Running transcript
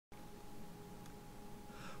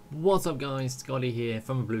What's up guys, Scotty here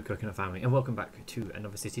from a Blue Coconut Family and welcome back to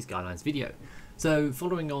another City Skylines video. So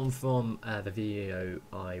following on from the video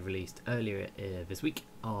I released earlier this week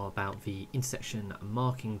about the intersection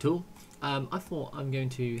marking tool, I thought I'm going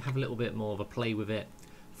to have a little bit more of a play with it,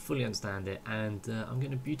 fully understand it, and I'm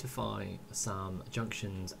going to beautify some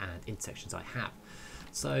junctions and intersections I have.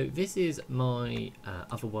 So this is my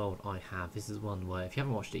other world I have. This is one where, if you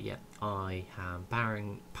haven't watched it yet, I am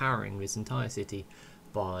powering this entire city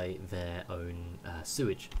by their own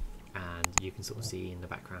sewage, and you can sort of see in the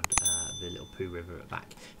background the little poo river at the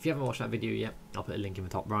back. If you haven't watched that video yet, I'll put a link in the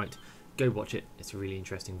top right. Go watch it. It's a really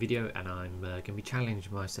interesting video, and I'm going to be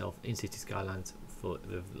challenging myself in City Skylines for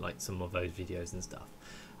like some of those videos and stuff.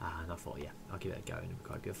 And I thought, yeah, I'll give it a go, and it'll be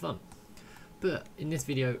quite good fun. But in this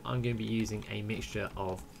video, I'm going to be using a mixture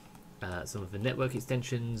of some of the network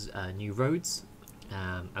extensions, new roads,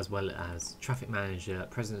 as well as Traffic Manager,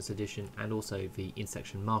 President's Edition, and also the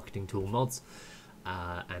intersection marketing tool mods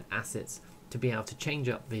and assets to be able to change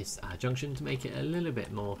up this junction to make it a little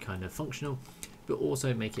bit more kind of functional, but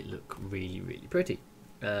also make it look really, really pretty.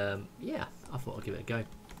 Yeah, I thought I'd give it a go.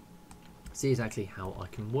 See exactly how I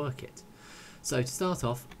can work it. So to start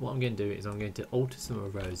off, what I'm going to do is I'm going to alter some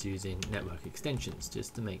of the roads using network extensions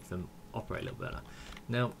just to make them operate a little better.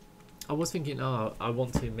 Now, I was thinking, oh, I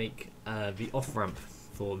want to make the off-ramp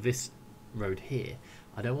for this road here.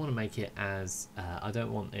 I don't want to make it as, I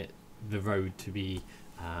don't want the road to be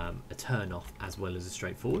a turn-off as well as a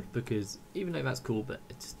straightforward, because even though that's cool, but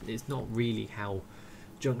it's not really how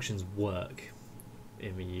junctions work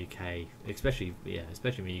in the UK, especially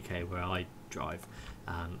in the UK where I drive.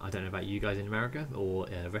 I don't know about you guys in America or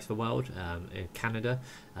the rest of the world, in Canada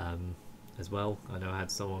as well. I know I had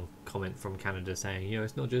someone comment from Canada saying, you know,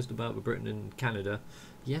 it's not just about Britain and Canada.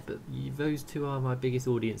 Yeah, but those two are my biggest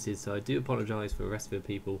audiences, so I do apologise for the rest of the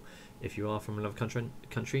people. If you are from another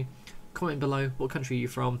country, comment below what country you're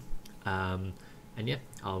from, and yeah,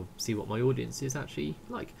 I'll see what my audience is actually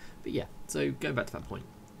like. But yeah, so going back to that point,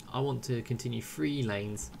 I want to continue 3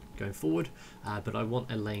 lanes going forward, but I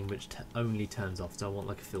want a lane which only turns off, so I want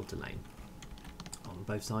like a filter lane on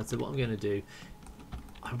both sides. So what I'm going to do,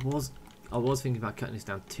 I was thinking about cutting this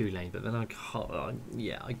down to 2 lanes, but then I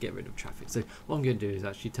get rid of traffic. So what I'm going to do is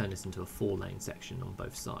actually turn this into a 4-lane section on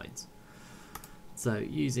both sides. So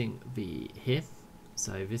using here,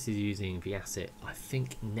 so this is using the asset, I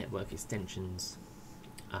think, network extensions,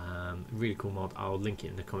 really cool mod. I'll link it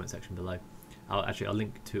in the comment section below. I'll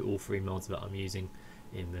link to all 3 mods that I'm using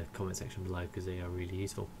in the comment section below because they are really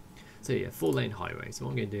useful. So yeah, 4-lane highway. So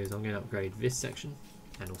what I'm going to do is I'm going to upgrade this section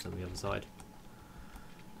and also the other side,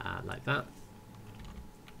 like that.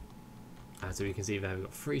 And so you can see there we've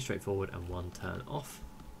got 3 straightforward and 1 turn off,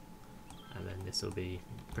 and then this will be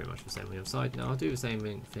pretty much the same on the other side. Now I'll do the same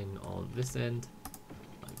thing on this end,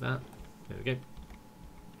 like that. There we go.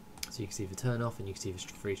 So you can see the turn off and you can see the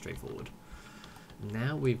 3 straightforward.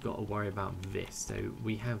 Now we've got to worry about this. So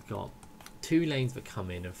we have got 2 lanes that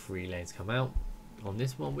come in and 3 lanes come out on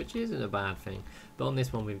this one, which isn't a bad thing, but on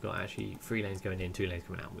this one we've got actually 3 lanes going in, 2 lanes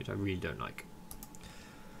coming out, which I really don't like.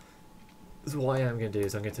 So what I am going to do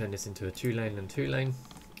is I'm going to turn this into a 2-lane and 2-lane,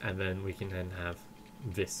 and then we can then have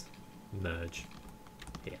this merge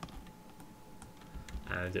here,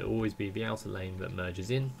 and it'll always be the outer lane that merges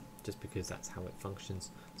in, just because that's how it functions.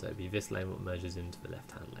 So it'll be this lane that merges into the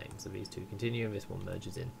left-hand lane. So these 2 continue and this one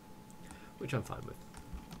merges in, which I'm fine with.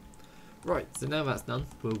 Right, so now that's done,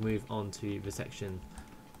 we'll move on to the section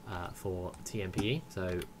for TMPE.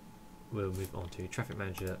 So we'll move on to Traffic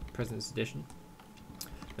Manager, President's Edition.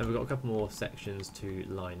 Now we've got a couple more sections to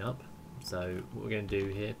line up. So what we're going to do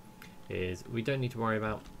here is we don't need to worry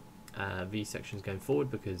about these sections going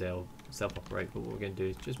forward because they'll self-operate, but what we're going to do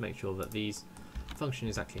is just make sure that these function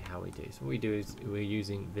exactly how we do. So what we do is we're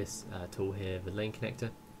using this tool here, the lane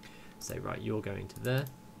connector. Say, right, you're going to there,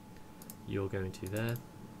 you're going to there,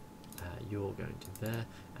 you're going to there,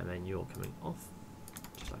 and then you're coming off,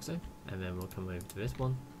 just like so. And then we'll come over to this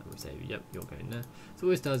one and we say, yep, you're going there. So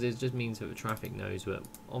what this does is just means that the traffic knows that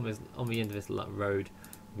on the end of this road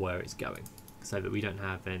where it's going, so that we don't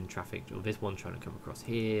have then traffic or this one trying to come across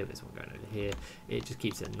here, this one going over here. It just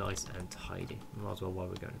keeps it nice and tidy. Might as well, while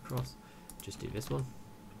we're going across, just do this one.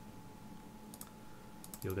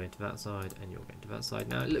 You're going to that side and you're going to that side.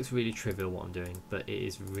 Now it looks really trivial what I'm doing, but it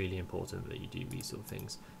is really important that you do these sort of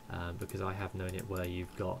things, because I have known it where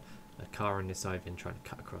you've got a car on this side then trying to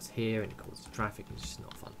cut across here and it causes traffic, and it's just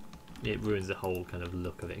not fun. It ruins the whole kind of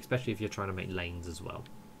look of it, especially if you're trying to make lanes as well.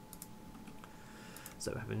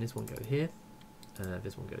 So having this one go here,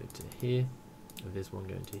 this one go to here, and this one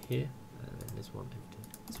going to here, and then this one over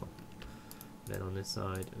to this one. Then on this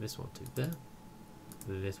side, this one to there,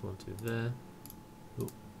 this one to there. Ooh,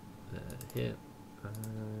 here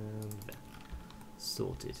and there.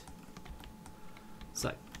 Sorted.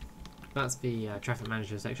 So that's the traffic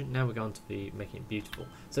manager section. Now we're going to be making it beautiful.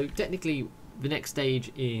 So technically the next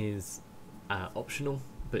stage is optional,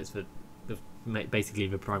 but it's basically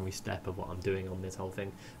the primary step of what I'm doing on this whole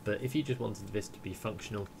thing. But if you just wanted this to be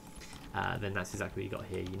functional, then that's exactly what you got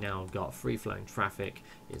here. You now got free-flowing traffic.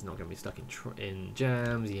 It's not going to be stuck in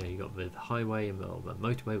jams. You know, you got the highway and the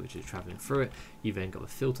motorway, which is traveling through it. You've then got the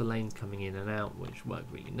filter lanes coming in and out, which work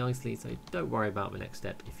really nicely. So don't worry about the next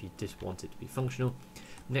step if you just want it to be functional.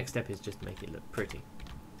 Next step is just to make it look pretty.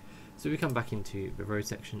 So we come back into the road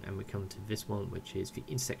section and we come to this one, which is the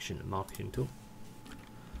intersection marking tool.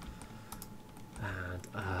 And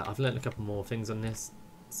I've learned a couple more things on this.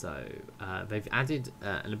 So they've added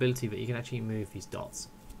an ability that you can actually move these dots.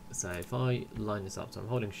 So if I line this up, so I'm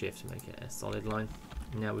holding shift to make it a solid line.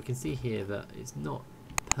 Now we can see here that it's not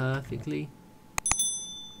perfectly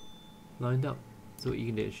lined up. So what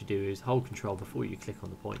you can actually do is hold control before you click on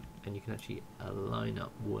the point, and you can actually line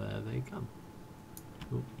up where they come.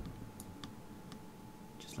 Ooh.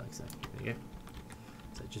 Just like so. There you go.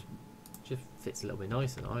 So it just fits a little bit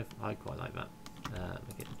nicer. I quite like that.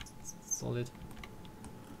 Make it solid.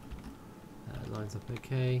 Lines up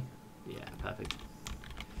okay. Yeah, perfect.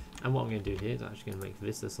 And what I'm going to do here is actually going to make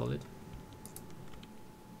this a solid,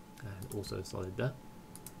 and also a solid there,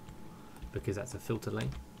 because that's a filter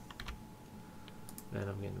lane. Then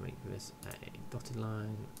I'm going to make this a dotted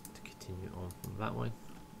line to continue on from that way.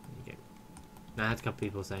 There you go. Now I had a couple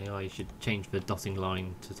people saying, oh, you should change the dotting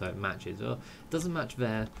line so it matches. Well, it doesn't match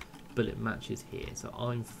there, but it matches here, so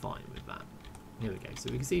I'm fine with that. Here we go. So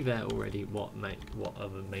we can see there already what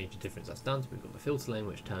other major difference that's done. So we've got the filter lane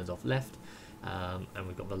which turns off left, and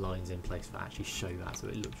we've got the lines in place that actually show that, so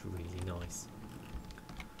it looks really nice.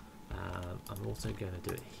 I'm also going to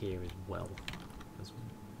do it here as well,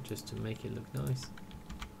 just to make it look nice.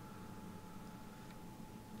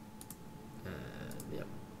 Yep.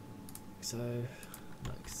 So,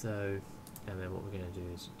 like so, and then what we're going to do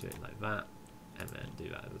is do it like that, and then do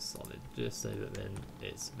that as a solid, just so that then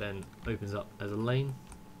it's then opens up as a lane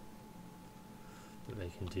that they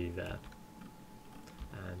can do there.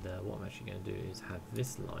 And what I'm actually going to do is have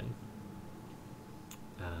this line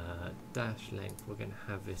dash length. We're going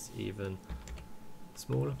to have this even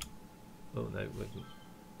smaller. Oh no, we can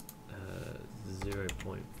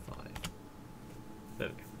 0.5. There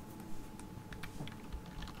we go.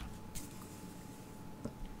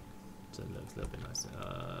 So it looks a little bit nicer.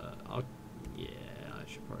 Yeah, I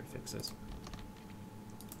should probably fix this.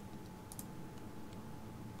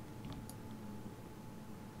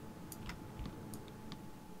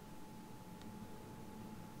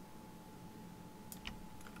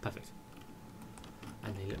 Perfect.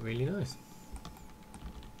 And they look really nice.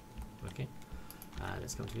 Okay.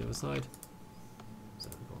 Let's come to the other side. So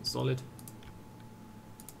we've got solid,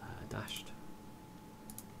 dashed,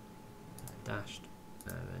 dashed,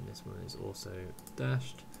 and then this one is also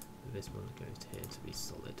dashed. This one goes here to be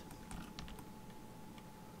solid.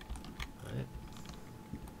 Right.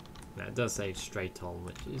 Now it does say straight on,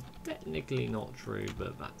 which is technically not true,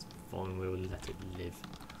 but that's fine. We'll let it live.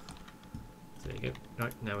 So there you go.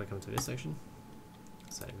 Right, now we come to this section.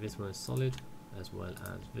 So this one is solid, as well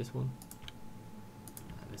as this one.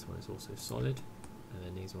 This one is also solid, and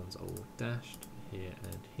then these ones are all dashed here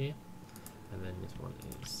and here, and then this one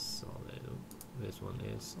is solid. This one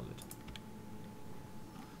is solid.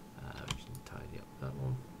 We should tidy up that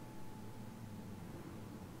one.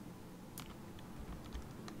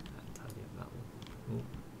 And tidy up that one. Ooh.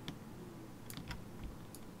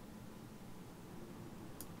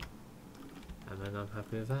 And then I'm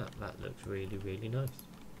happy with that. That looks really, really nice.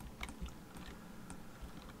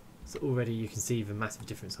 So already you can see the massive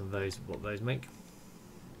difference on those, what those make.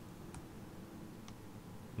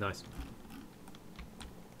 Nice.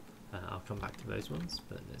 I'll come back to those ones,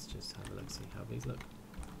 but let's just have a look, see how these look.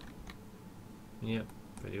 Yep,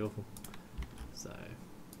 pretty awful. So,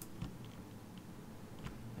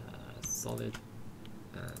 solid,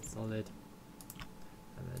 solid,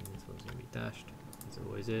 and then this one's going to be dashed, as it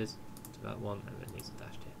always is, to that one, and then these are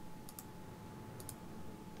dashed here.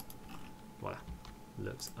 Voila.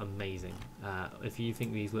 Looks amazing. If you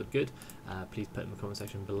think these look good, please put in the comment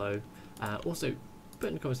section below. Also, put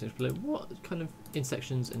in the comment section below what kind of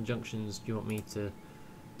intersections and junctions do you want me to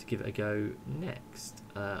give it a go next.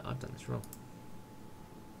 I've done this wrong.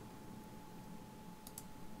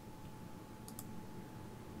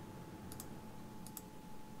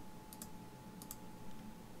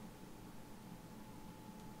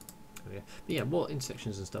 There we But yeah, what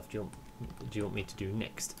intersections and stuff do you want me to do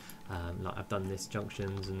next? Like I've done this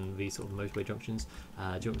junctions and these sort of motorway junctions.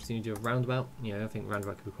 Do you want me to do a roundabout? You know, I think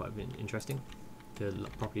roundabout could be quite interesting to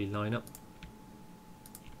properly line up.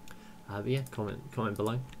 But yeah, comment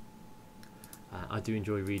below. I do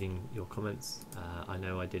enjoy reading your comments. I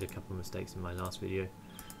know I did a couple of mistakes in my last video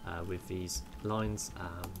with these lines,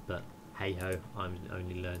 but hey ho, I'm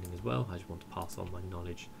only learning as well. I just want to pass on my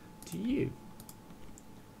knowledge to you.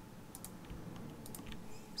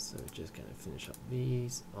 So we're just going to finish up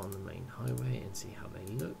these on the main highway and see how they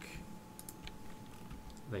look.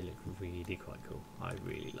 They look really quite cool. I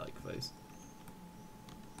really like those.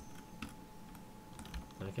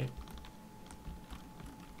 Okay.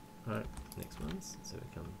 Alright, next ones. So we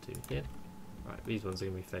come to here. Right, these ones are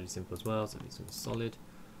going to be fairly simple as well. So these are solid.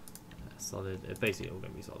 Solid. Basically all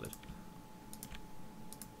going to be solid.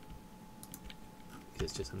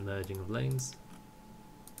 It's just a merging of lanes.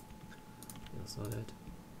 You're solid,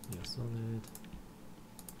 you're solid,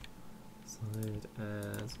 solid,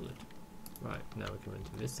 and solid. Right, now we're coming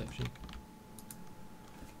to this section.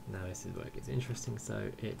 Now this is where it gets interesting. So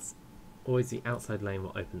it's always the outside lane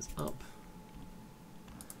what opens up.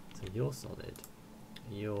 So you're solid,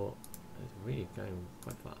 you're really going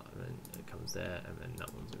quite far, and then it comes there, and then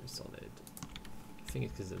that one's really solid. I think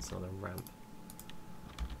it's because it's on a ramp.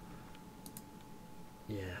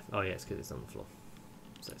 Yeah, oh yeah, it's because it's on the floor.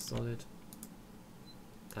 So solid,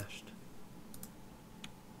 dashed,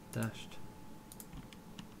 dashed,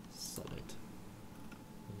 solid.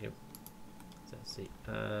 Yep. So let's see,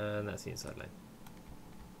 and that's the inside lane.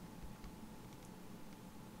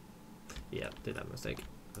 Yeah, did that mistake.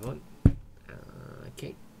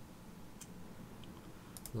 Okay.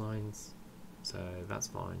 Lines. So that's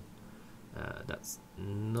fine. That's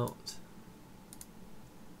not.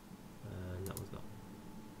 That one's not.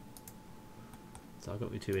 So I've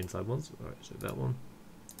got the two inside ones. Alright, so that one.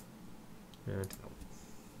 And that one.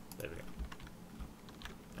 There we go.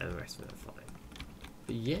 And the rest of them are fine.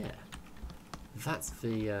 But yeah, that's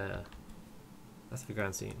the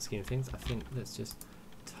grand scheme of things. I think let's just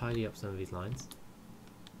tidy up some of these lines.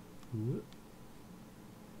 Whoop.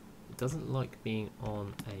 It doesn't like being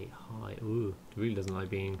on a high. Ooh, it really doesn't like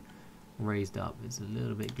being raised up. It's a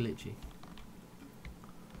little bit glitchy.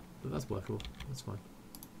 But that's workable. That's fine.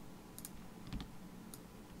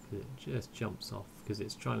 It just jumps off because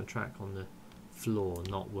it's trying to track on the floor,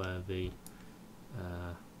 not where the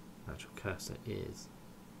actual cursor is.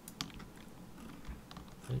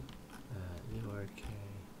 You're okay.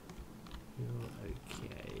 You're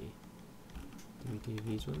okay. Did we do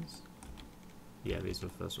these ones? Yeah, these were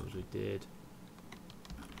the first ones we did.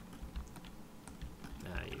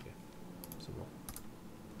 There you go. Some more.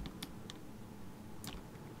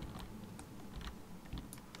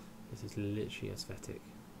 This is literally aesthetic.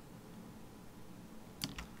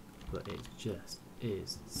 But it just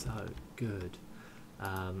is so good.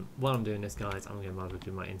 While I'm doing this, guys, I'm going to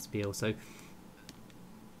do my end spiel. So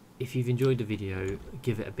if you've enjoyed the video,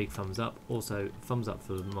 give it a big thumbs up. Also, thumbs up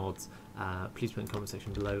for the mods. Please put in the comment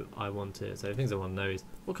section below. I want to. So things I want to know is,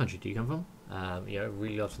 what country do you come from? You know,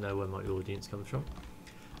 really love to know where my audience comes from.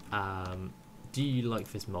 Do you like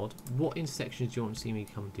this mod? What intersections do you want to see me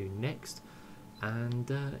come do next? And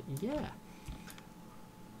yeah.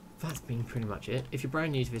 That's been pretty much it. If you're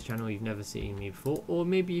brand new to this channel, you've never seen me before, or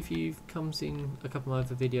maybe if you've come seen a couple of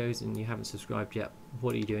other videos and you haven't subscribed yet,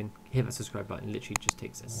 what are you doing? Hit that subscribe button. It literally just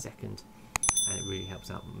takes a second, and it really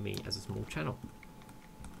helps out me as a small channel.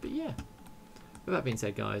 But yeah, with that being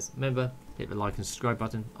said, guys, remember, hit the like and subscribe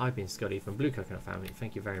button. I've been Scotty from Blue Coconut Family.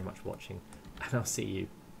 Thank you very much for watching, and I'll see you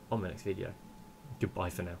on my next video.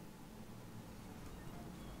 Goodbye for now.